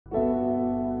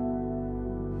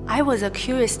I was a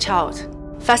curious child,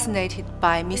 fascinated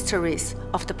by mysteries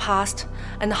of the past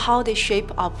and how they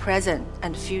shape our present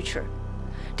and future.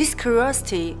 This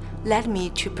curiosity led me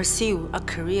to pursue a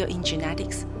career in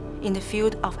genetics in the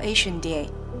field of Asian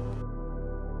DNA.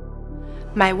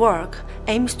 My work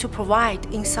aims to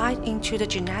provide insight into the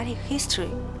genetic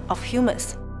history of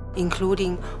humans,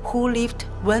 including who lived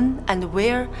when and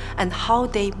where and how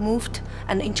they moved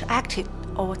and interacted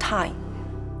over time.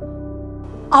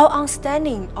 Our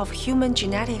understanding of human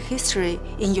genetic history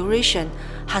in Eurasian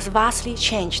has vastly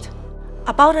changed.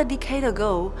 About a decade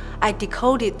ago, I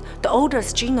decoded the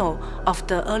oldest genome of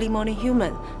the early modern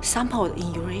human sampled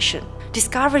in Eurasian,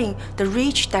 discovering the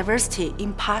rich diversity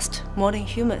in past modern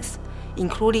humans,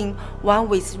 including one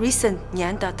with recent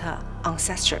Neanderthal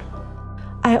ancestor.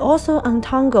 I also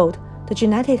untangled the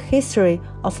genetic history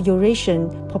of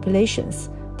Eurasian populations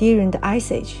during the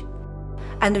Ice Age,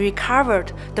 and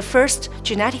recovered the first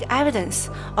genetic evidence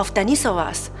of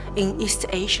Denisovans in East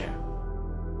Asia.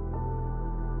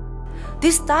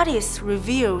 These studies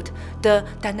revealed the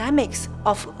dynamics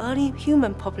of early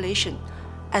human population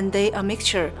and their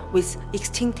mixture with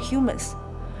extinct humans,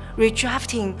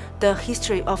 redrafting the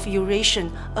history of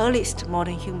Eurasian earliest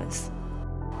modern humans.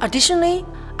 Additionally,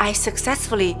 I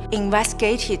successfully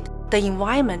investigated the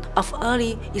environment of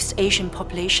early East Asian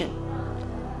population.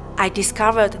 I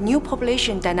discovered new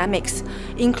population dynamics,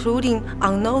 including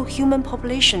unknown human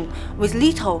population with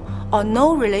little or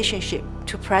no relationship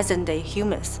to present-day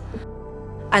humans,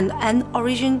 and an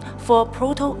origin for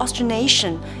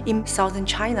proto-Austronesian in southern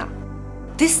China.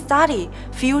 This study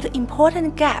filled an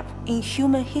important gap in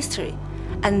human history,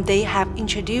 and they have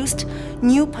introduced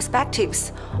new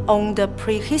perspectives on the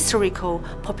prehistorical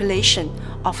population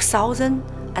of southern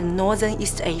and northern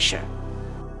East Asia.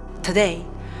 Today,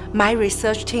 my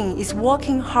research team is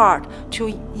working hard to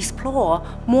explore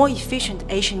more efficient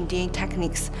Asian DNA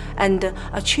techniques and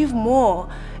achieve more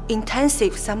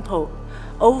intensive sample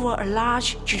over a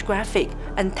large geographic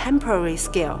and temporary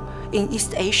scale in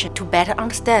East Asia to better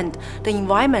understand the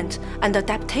environment and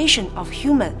adaptation of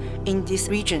humans in this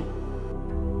region.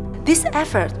 This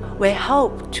effort will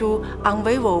help to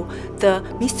unravel the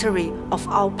mystery of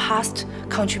our past,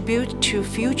 contribute to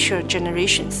future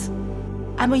generations.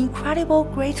 I'm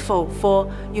incredibly grateful for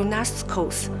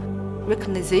UNESCO's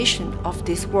recognition of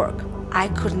this work. I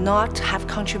could not have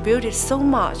contributed so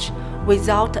much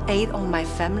without the aid of my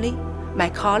family, my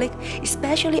colleagues,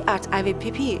 especially at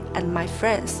IVPP, and my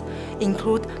friends,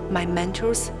 include my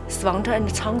mentors, Svante and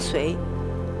Changsui.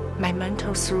 My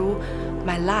mentor through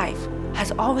my life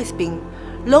has always been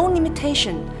low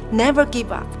limitation, never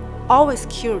give up, always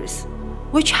curious,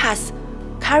 which has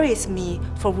carried me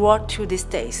forward to these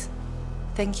days.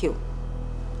 Thank you.